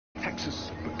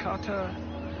Carter.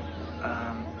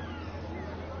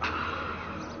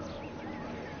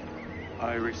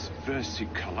 Iris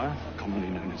versicolor, commonly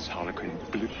known as harlequin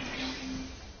blue.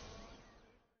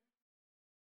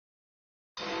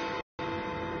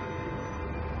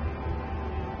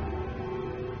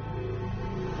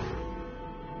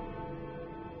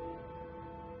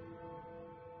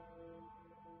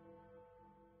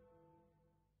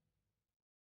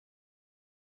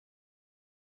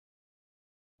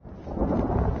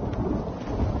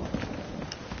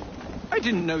 I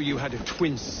didn't know you had a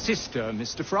twin sister,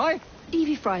 Mr. Fry.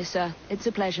 Evie Fry, sir. It's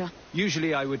a pleasure.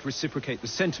 Usually I would reciprocate the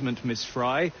sentiment, Miss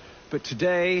Fry, but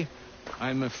today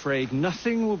I'm afraid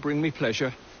nothing will bring me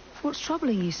pleasure. What's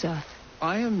troubling you, sir?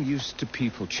 I am used to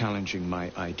people challenging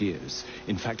my ideas.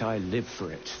 In fact, I live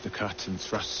for it, the cut and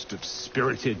thrust of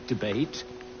spirited debate.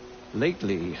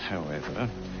 Lately, however,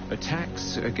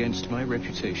 attacks against my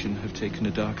reputation have taken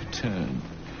a darker turn.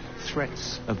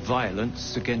 Threats of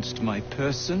violence against my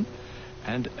person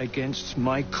and against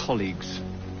my colleagues.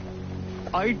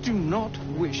 I do not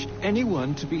wish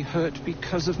anyone to be hurt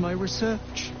because of my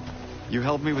research. You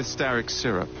helped me with Starrick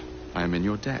syrup. I am in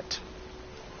your debt.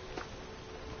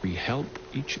 We help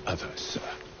each other, sir.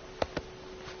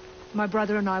 My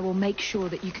brother and I will make sure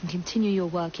that you can continue your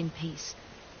work in peace.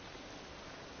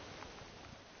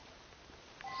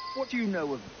 What do you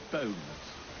know of bones?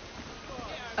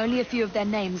 Only a few of their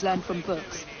names learned from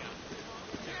books.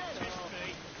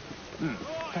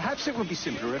 Perhaps it would be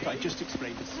simpler if I just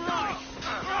explained this.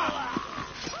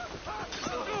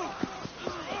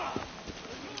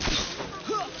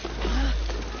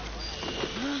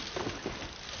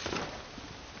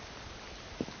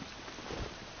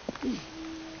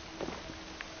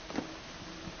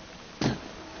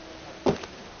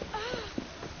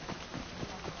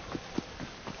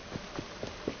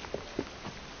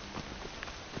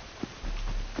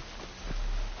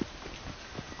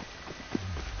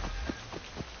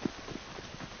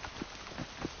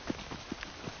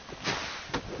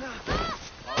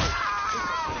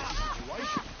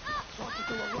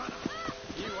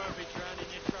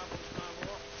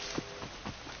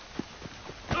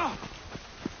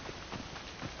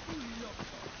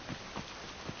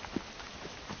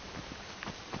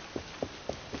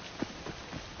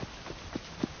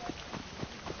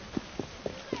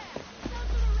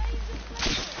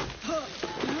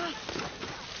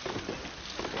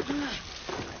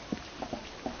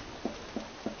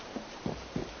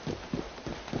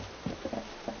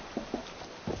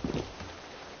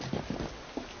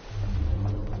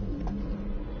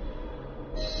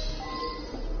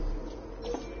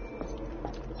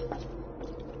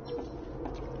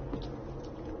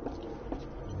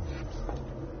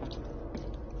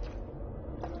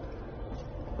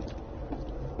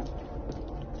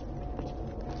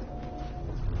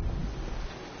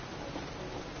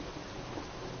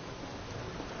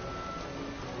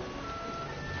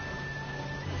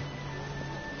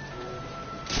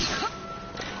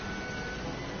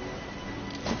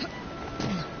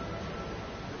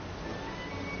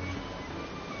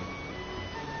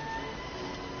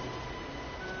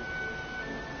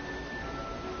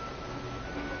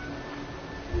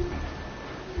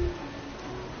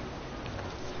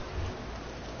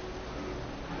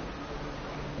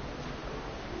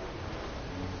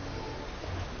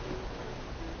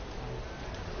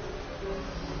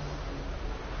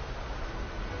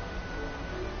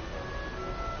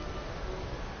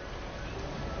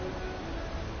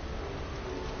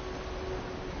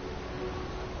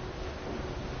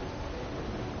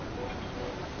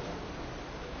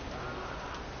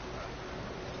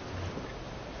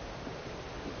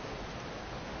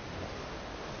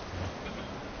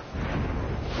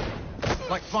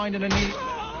 Like finding a new... Oh,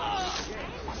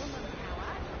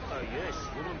 yes,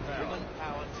 woman power. Woman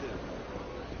power,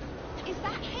 too. Is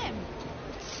that him?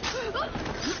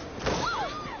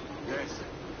 Yes,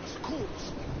 it's a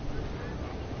corpse.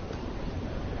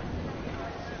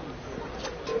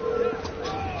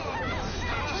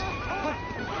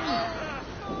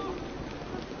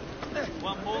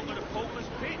 One more for the pauper's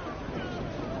pit.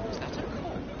 Is that a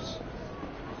corpse?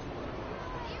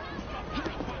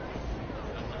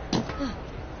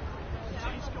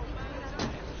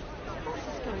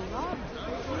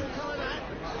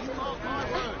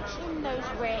 In those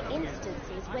rare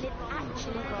instances when it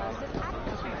actually was as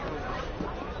advertised.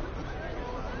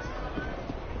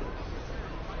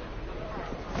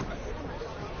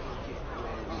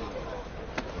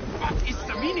 What is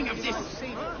the meaning of this?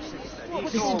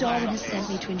 Mr. Darwin has sent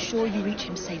me to ensure you reach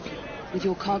him safely, with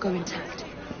your cargo intact.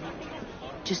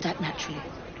 Just act naturally.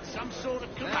 Some sort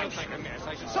of commotion.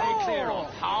 So,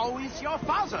 how is your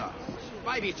father?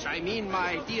 By which I mean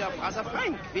my dear brother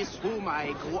Frank, with whom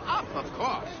I grew up, of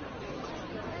course.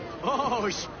 Oh,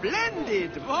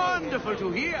 splendid! Wonderful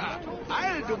to hear.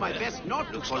 I'll do my best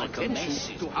not to call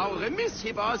attention to how remiss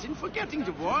he was in forgetting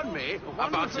to warn me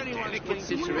about the delicate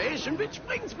situation which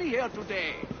brings me here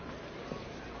today.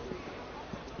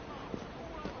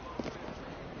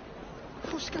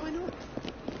 What's going on?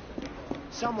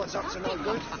 Someone's up to no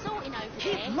good. Sorting over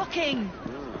Keep there. looking!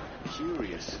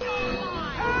 Curious.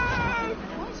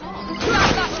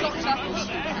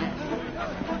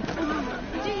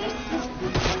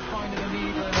 Finding a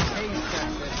needle in a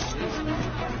haystack.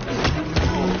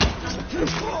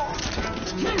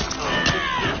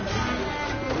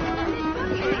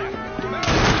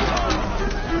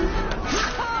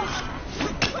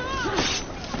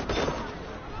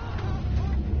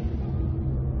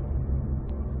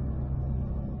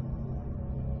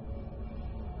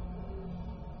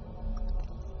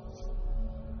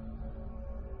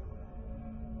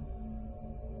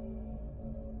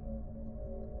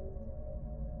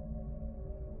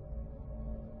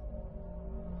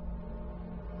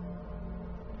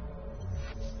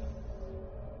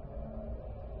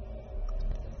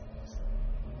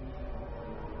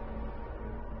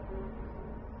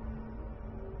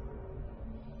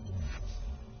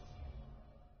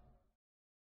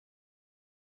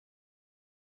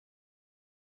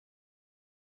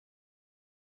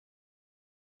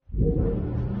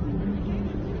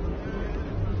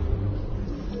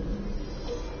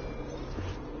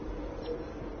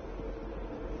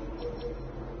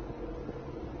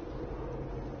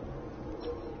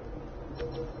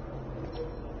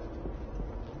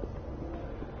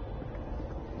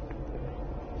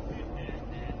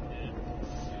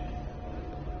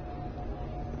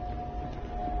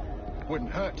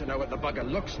 Wouldn't hurt to know what the bugger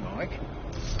looks like. I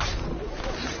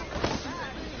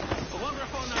wonder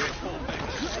if I know it for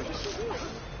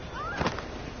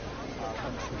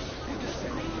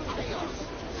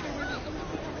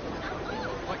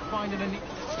Like finding a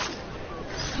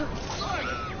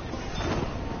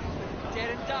Dead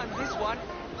and done, this one.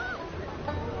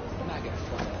 maggot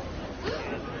fire.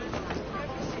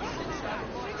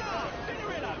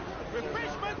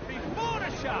 refreshment before the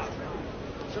show.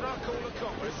 Should I call the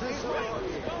coppers?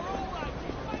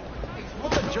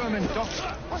 What's a German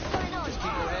doctor? What's going on? Keep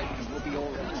your head and we'll be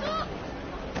all right.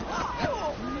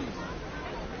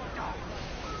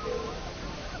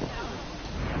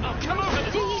 Oh, come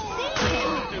over. Do you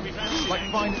see him? Like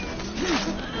finding...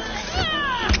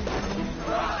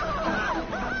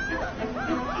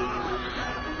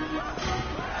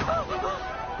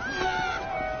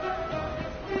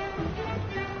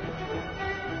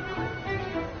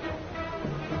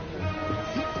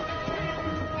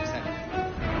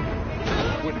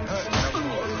 Wouldn't hurt to know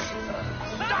more.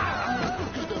 Is that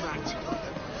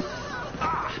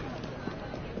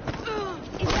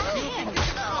him?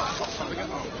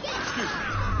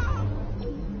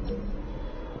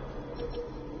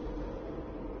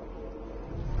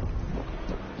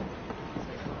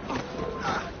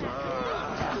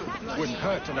 Wouldn't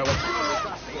hurt to know what...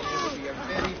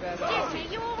 Excuse me,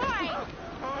 you all right?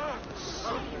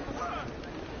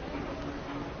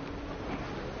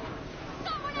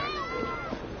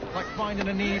 Like finding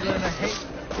a needle in a hay...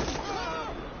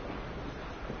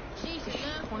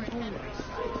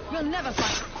 We'll never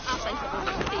find... I'll say something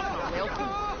like this, I will.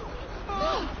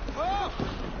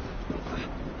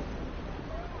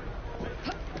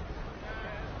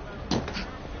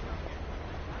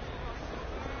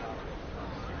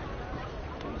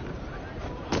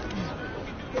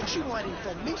 What you hiding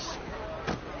from, miss?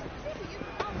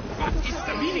 What is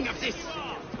the meaning of this?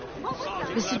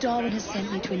 Mr. Darwin has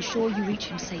sent me to ensure you reach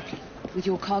him safely, with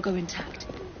your cargo intact.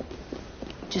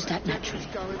 Just act naturally.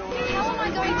 How am I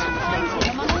going to find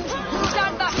him?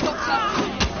 Stand back, Doctor!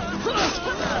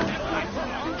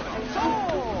 So,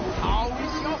 how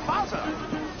is your father?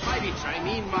 By which I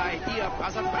mean my dear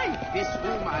brother Frank, with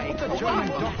whom I grew German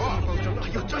up, of doctor course. supposed to look Are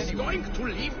you just anyway? going to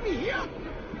leave me here?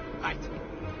 Right.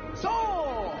 So,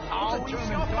 how is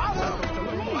German your doctor father? supposed to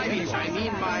look By which anyway? I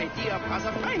mean my dear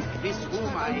brother Frank, with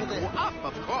whom I grew up,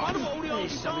 of course.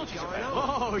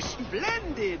 Oh,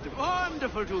 splendid!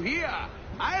 Wonderful to hear.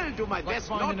 I'll do my best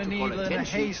not finding to a call needle in a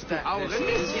attention to haystack, how this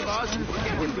remiss he was in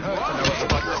forgetting Wouldn't to hurt to warn know me what the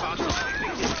bugger... about the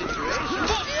delicate situation.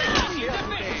 Here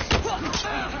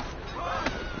today.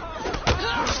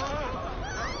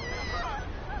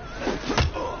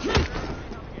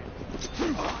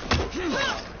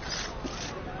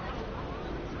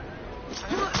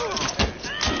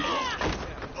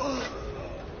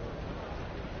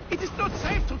 It is not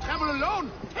safe to travel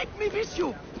alone. Take me with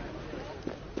you.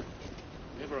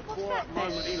 Never a quiet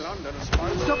moment in London, I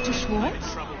suppose. Dr.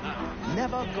 Schwartz?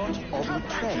 Never got on the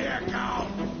train.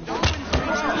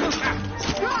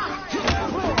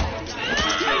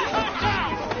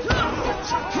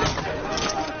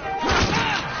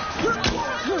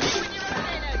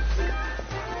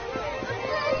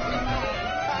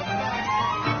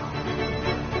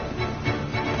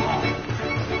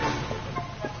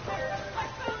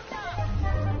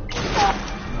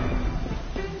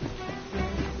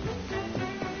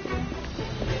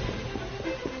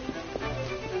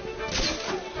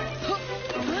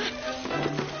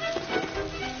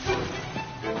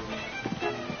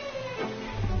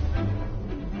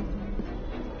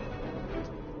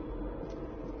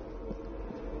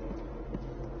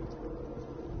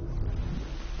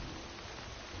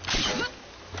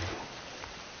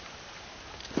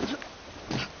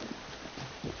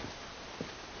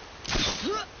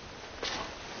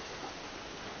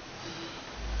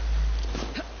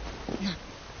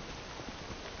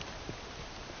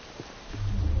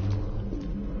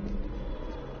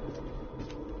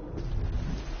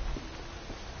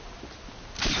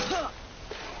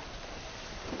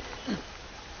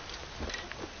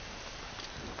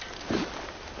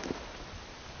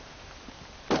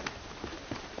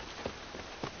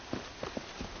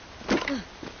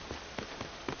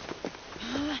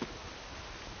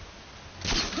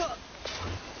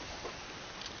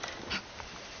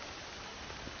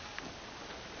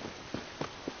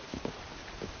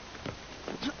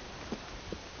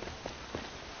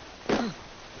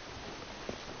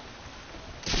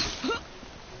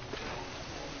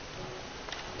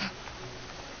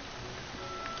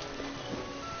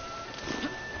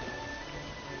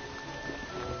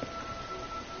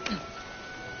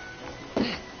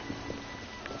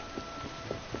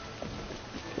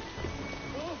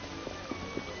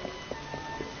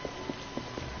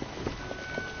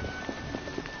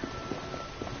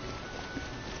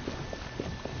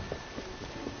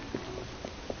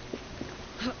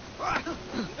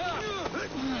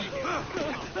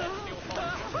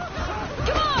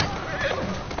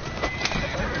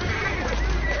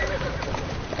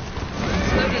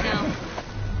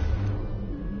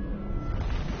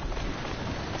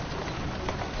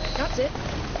 That's it.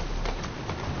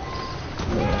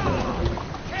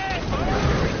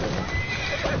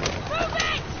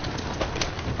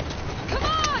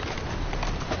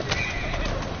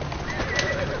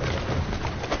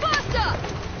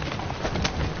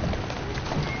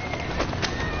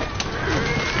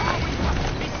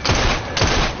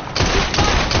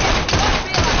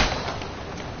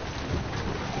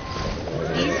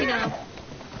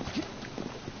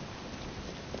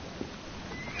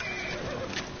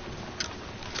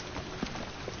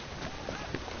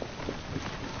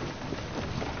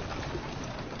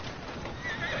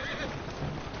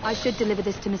 I should deliver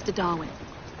this to Mr. Darwin.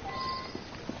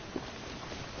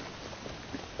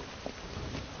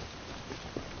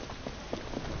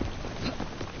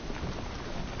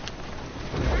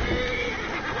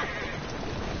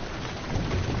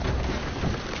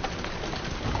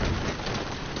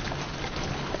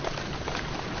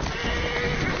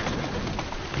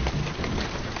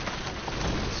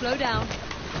 Slow down.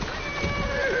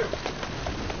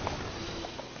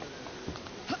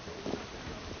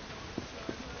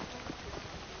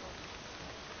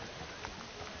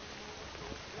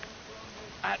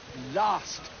 At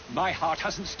last! My heart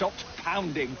hasn't stopped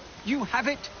pounding. You have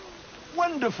it?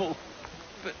 Wonderful!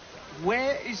 But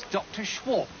where is Dr.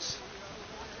 Schwartz?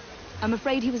 I'm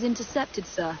afraid he was intercepted,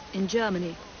 sir, in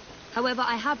Germany. However,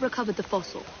 I have recovered the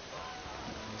fossil.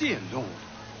 Dear Lord.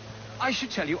 I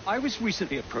should tell you, I was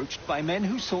recently approached by men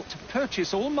who sought to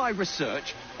purchase all my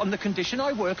research on the condition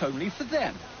I work only for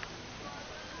them.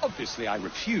 Obviously, I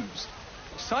refused.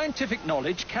 Scientific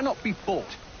knowledge cannot be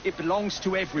bought. It belongs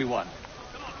to everyone.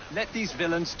 Let these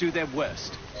villains do their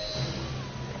worst.